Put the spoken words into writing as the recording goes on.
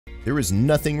there is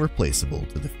nothing replaceable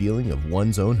to the feeling of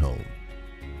one's own home.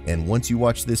 And once you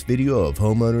watch this video of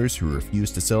homeowners who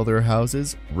refuse to sell their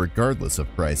houses, regardless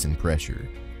of price and pressure,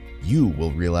 you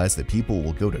will realize that people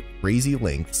will go to crazy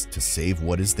lengths to save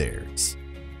what is theirs.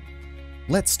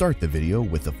 Let's start the video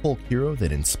with the folk hero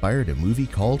that inspired a movie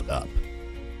called Up.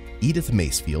 Edith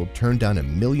Macefield turned down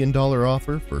 $1 million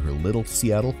offer for her little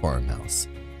Seattle farmhouse.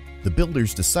 The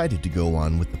builders decided to go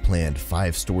on with the planned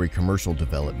 5-story commercial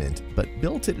development, but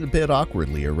built it a bit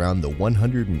awkwardly around the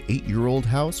 108-year-old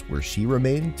house where she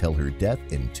remained till her death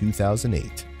in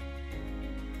 2008.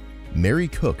 Mary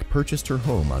Cook purchased her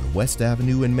home on West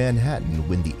Avenue in Manhattan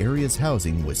when the area's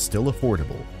housing was still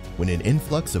affordable. When an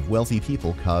influx of wealthy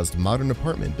people caused modern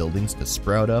apartment buildings to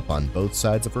sprout up on both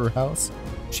sides of her house,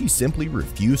 she simply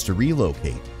refused to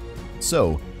relocate.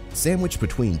 So, sandwiched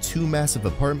between two massive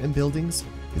apartment buildings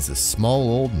is a small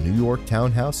old New York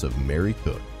townhouse of Mary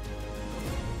Cook.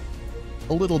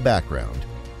 A little background.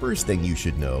 First thing you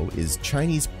should know is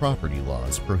Chinese property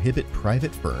laws prohibit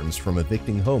private firms from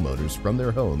evicting homeowners from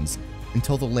their homes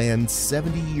until the land's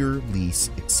 70-year lease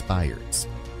expires.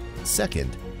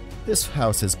 Second, this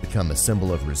house has become a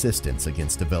symbol of resistance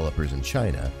against developers in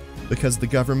China because the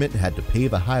government had to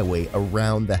pave a highway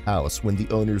around the house when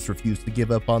the owners refused to give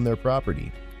up on their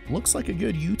property. Looks like a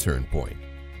good U-turn point.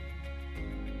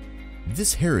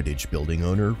 This heritage building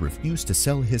owner refused to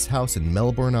sell his house in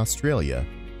Melbourne, Australia,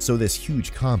 so this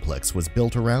huge complex was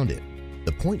built around it.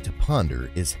 The point to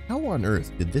ponder is how on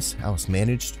earth did this house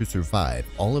manage to survive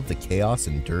all of the chaos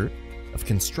and dirt of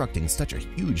constructing such a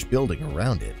huge building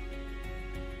around it?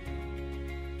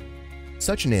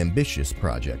 Such an ambitious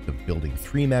project of building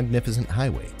 3 magnificent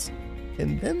highways.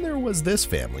 And then there was this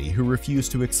family who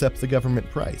refused to accept the government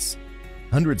price.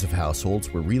 Hundreds of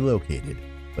households were relocated,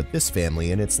 but this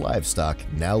family and its livestock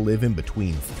now live in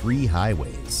between 3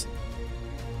 highways.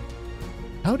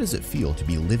 How does it feel to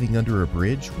be living under a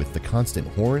bridge with the constant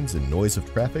horns and noise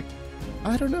of traffic?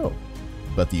 I don't know,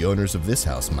 but the owners of this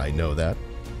house might know that.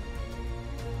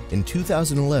 In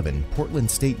 2011,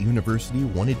 Portland State University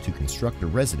wanted to construct a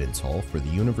residence hall for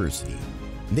the university,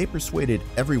 and they persuaded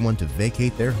everyone to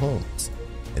vacate their homes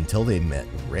until they met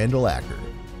Randall Acker.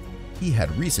 He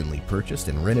had recently purchased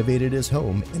and renovated his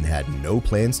home and had no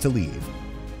plans to leave.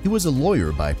 He was a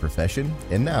lawyer by profession,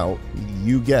 and now,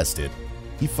 you guessed it,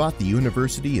 he fought the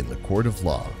university in the court of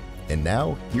law. And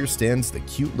now, here stands the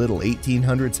cute little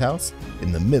 1800s house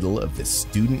in the middle of this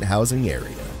student housing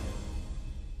area.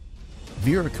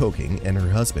 Vera Koking and her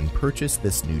husband purchased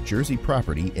this New Jersey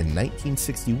property in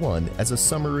 1961 as a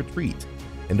summer retreat,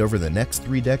 and over the next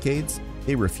 3 decades,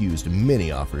 they refused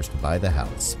many offers to buy the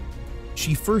house.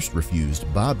 She first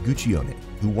refused Bob Guccione,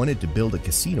 who wanted to build a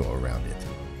casino around it,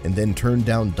 and then turned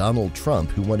down Donald Trump,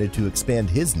 who wanted to expand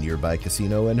his nearby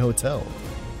casino and hotel.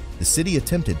 The city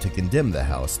attempted to condemn the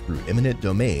house through eminent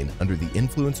domain under the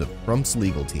influence of Trump's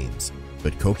legal teams,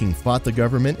 but Koking fought the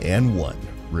government and won,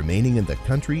 remaining in the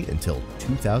country until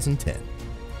 2010.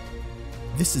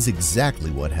 This is exactly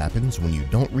what happens when you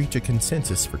don't reach a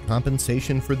consensus for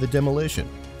compensation for the demolition.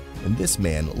 And this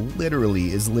man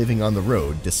literally is living on the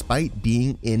road despite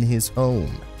being in his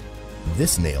home.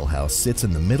 This nail house sits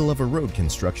in the middle of a road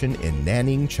construction in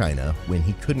Nanning, China when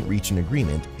he couldn't reach an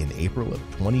agreement in April of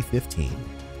 2015.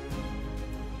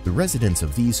 The residents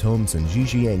of these homes in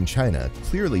Zhejiang, China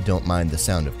clearly don't mind the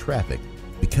sound of traffic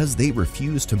because they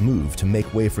refuse to move to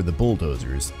make way for the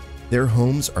bulldozers. Their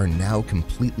homes are now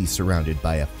completely surrounded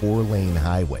by a 4-lane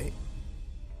highway.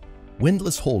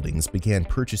 Windlass Holdings began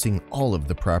purchasing all of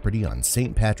the property on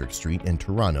St. Patrick Street in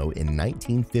Toronto in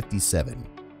 1957.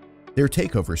 Their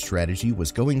takeover strategy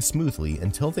was going smoothly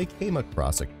until they came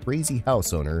across a crazy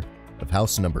house owner of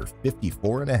house number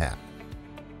 54.5.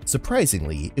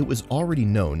 Surprisingly, it was already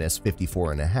known as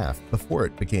 54.5 before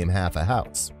it became half a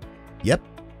house. Yep,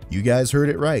 you guys heard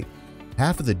it right.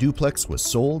 Half of the duplex was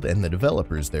sold, and the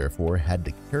developers therefore had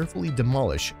to carefully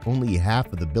demolish only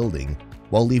half of the building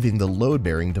while leaving the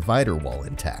load-bearing divider wall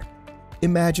intact.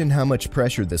 Imagine how much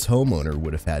pressure this homeowner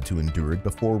would have had to endure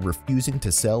before refusing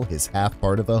to sell his half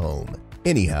part of a home.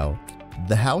 Anyhow,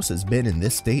 the house has been in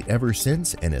this state ever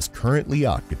since and is currently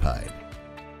occupied.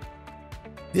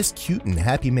 This cute and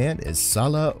happy man is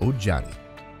Salah Ojani.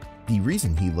 The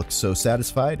reason he looks so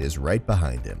satisfied is right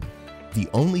behind him, the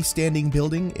only standing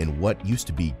building in what used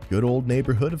to be good old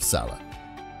neighborhood of Salah.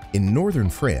 In northern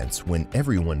France, when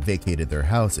everyone vacated their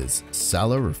houses,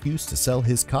 Salah refused to sell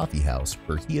his coffee house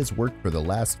where he has worked for the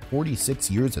last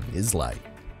 46 years of his life.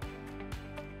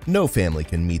 No family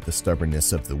can meet the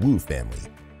stubbornness of the Wu family.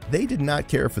 They did not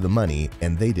care for the money,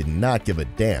 and they did not give a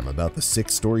damn about the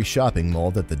 6-story shopping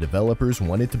mall that the developers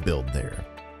wanted to build there.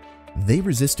 They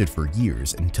resisted for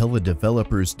years until the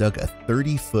developers dug a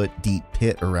 30-foot deep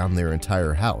pit around their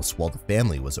entire house while the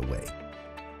family was away.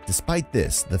 Despite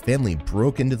this, the family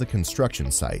broke into the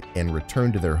construction site and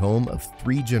returned to their home of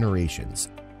 3 generations,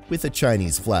 with a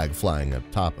Chinese flag flying up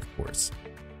top, of course.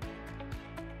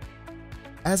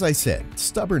 As I said,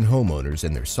 stubborn homeowners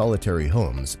in their solitary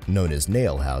homes, known as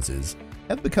nail houses,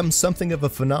 have become something of a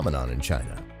phenomenon in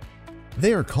China.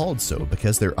 They are called so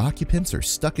because their occupants are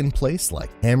stuck in place like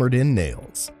hammered-in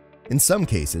nails. In some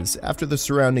cases, after the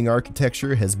surrounding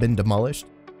architecture has been demolished,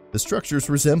 the structures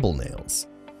resemble nails.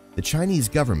 The Chinese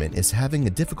government is having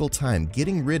a difficult time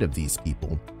getting rid of these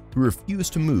people who refuse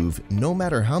to move no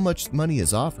matter how much money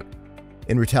is offered.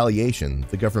 In retaliation,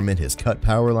 the government has cut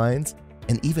power lines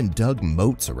and even dug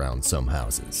moats around some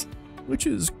houses, which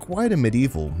is quite a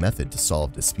medieval method to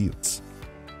solve disputes.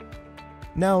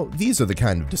 Now, these are the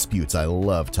kind of disputes I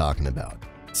love talking about.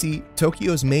 See,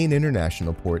 Tokyo's main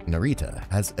international port, Narita,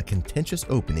 has a contentious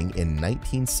opening in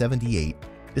 1978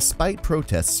 despite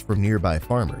protests from nearby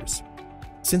farmers.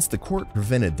 Since the court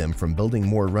prevented them from building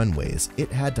more runways,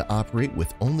 it had to operate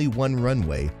with only one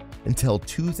runway until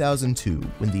 2002,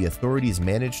 when the authorities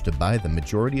managed to buy the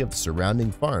majority of the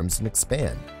surrounding farms and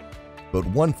expand. But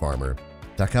one farmer,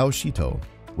 Takao Shito,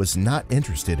 was not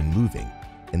interested in moving,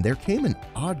 and there came an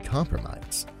odd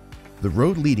compromise. The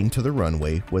road leading to the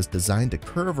runway was designed to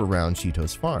curve around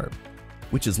Shito's farm,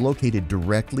 which is located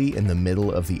directly in the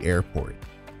middle of the airport.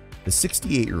 The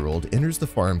 68-year-old enters the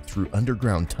farm through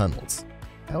underground tunnels.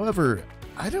 However,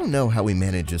 I don't know how he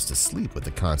manages to sleep with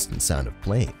the constant sound of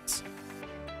planes.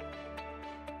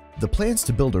 The plans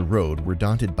to build a road were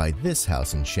daunted by this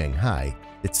house in Shanghai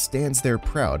that stands there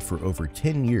proud for over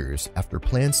 10 years after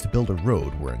plans to build a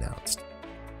road were announced.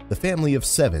 The family of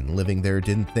 7 living there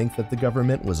didn't think that the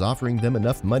government was offering them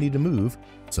enough money to move,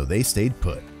 so they stayed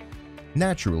put.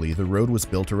 Naturally, the road was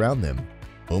built around them.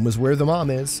 Home is where the mom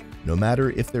is. No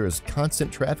matter if there is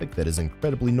constant traffic that is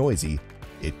incredibly noisy,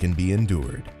 it can be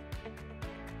endured.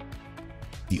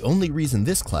 The only reason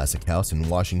this classic house in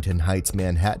Washington Heights,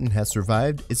 Manhattan has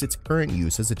survived is its current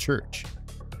use as a church.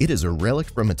 It is a relic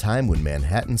from a time when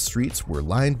Manhattan streets were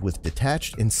lined with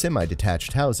detached and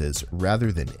semi-detached houses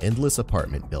rather than endless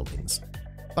apartment buildings.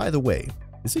 By the way,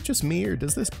 is it just me or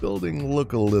does this building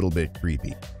look a little bit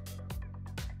creepy?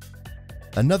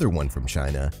 Another one from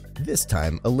China, this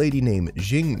time a lady named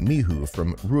Jing Mihu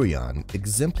from Ruyan,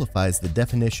 exemplifies the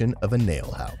definition of a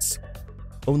nail house.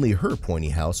 Only her pointy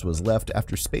house was left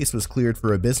after space was cleared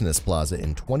for a business plaza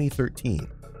in 2013.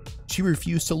 She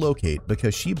refused to locate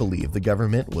because she believed the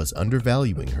government was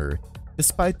undervaluing her,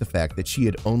 despite the fact that she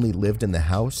had only lived in the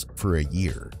house for a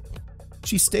year.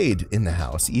 She stayed in the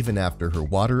house even after her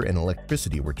water and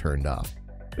electricity were turned off.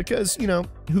 Because,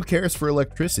 who cares for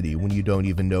electricity when you don't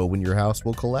even know when your house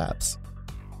will collapse?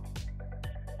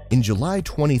 In July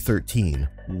 2013,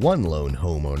 one lone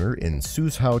homeowner in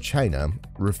Suzhou, China,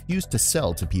 refused to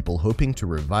sell to people hoping to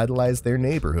revitalize their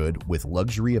neighborhood with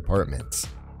luxury apartments.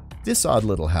 This odd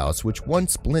little house, which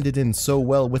once blended in so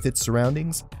well with its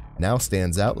surroundings, now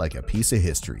stands out like a piece of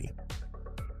history.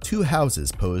 2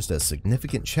 houses posed a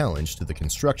significant challenge to the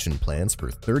construction plans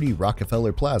for 30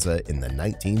 Rockefeller Plaza in the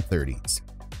 1930s.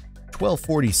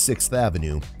 1240 6th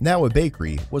Avenue, now a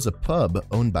bakery, was a pub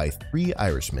owned by 3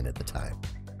 Irishmen at the time.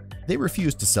 They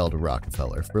refused to sell to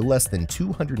Rockefeller for less than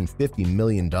 $250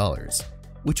 million,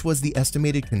 which was the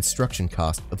estimated construction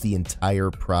cost of the entire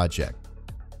project.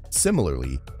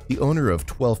 Similarly, the owner of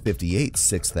 1258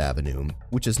 6th Avenue,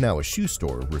 which is now a shoe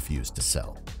store, refused to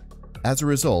sell. As a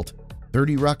result,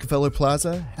 30 Rockefeller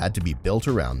Plaza had to be built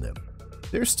around them.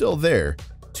 They're still there,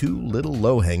 2 little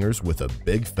low-hangers with a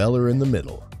big feller in the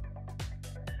middle.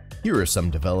 Here are some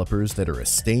developers that are a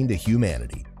stain to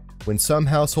humanity. When some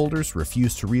householders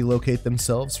refused to relocate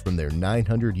themselves from their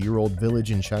 900-year-old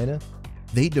village in China,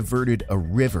 they diverted a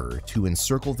river to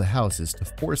encircle the houses to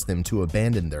force them to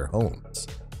abandon their homes.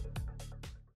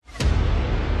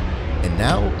 And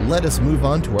now, let us move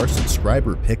on to our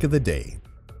subscriber pick of the day.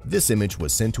 This image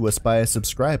was sent to us by a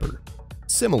subscriber.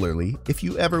 Similarly, if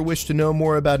you ever wish to know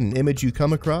more about an image you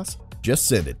come across, just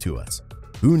send it to us.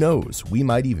 Who knows, we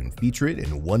might even feature it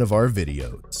in one of our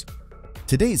videos.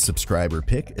 Today's subscriber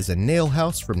pick is a nail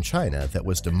house from China that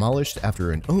was demolished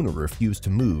after an owner refused to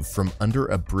move from under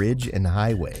a bridge and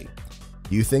highway.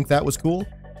 You think that was cool?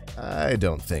 I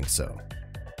don't think so.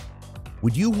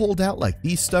 Would you hold out like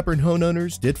these stubborn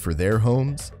homeowners did for their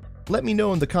homes? Let me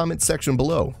know in the comment section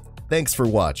below. Thanks for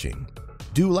watching.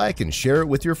 Do like and share it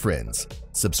with your friends.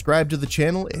 Subscribe to the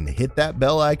channel and hit that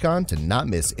bell icon to not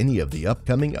miss any of the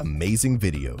upcoming amazing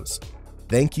videos.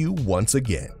 Thank you once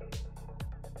again.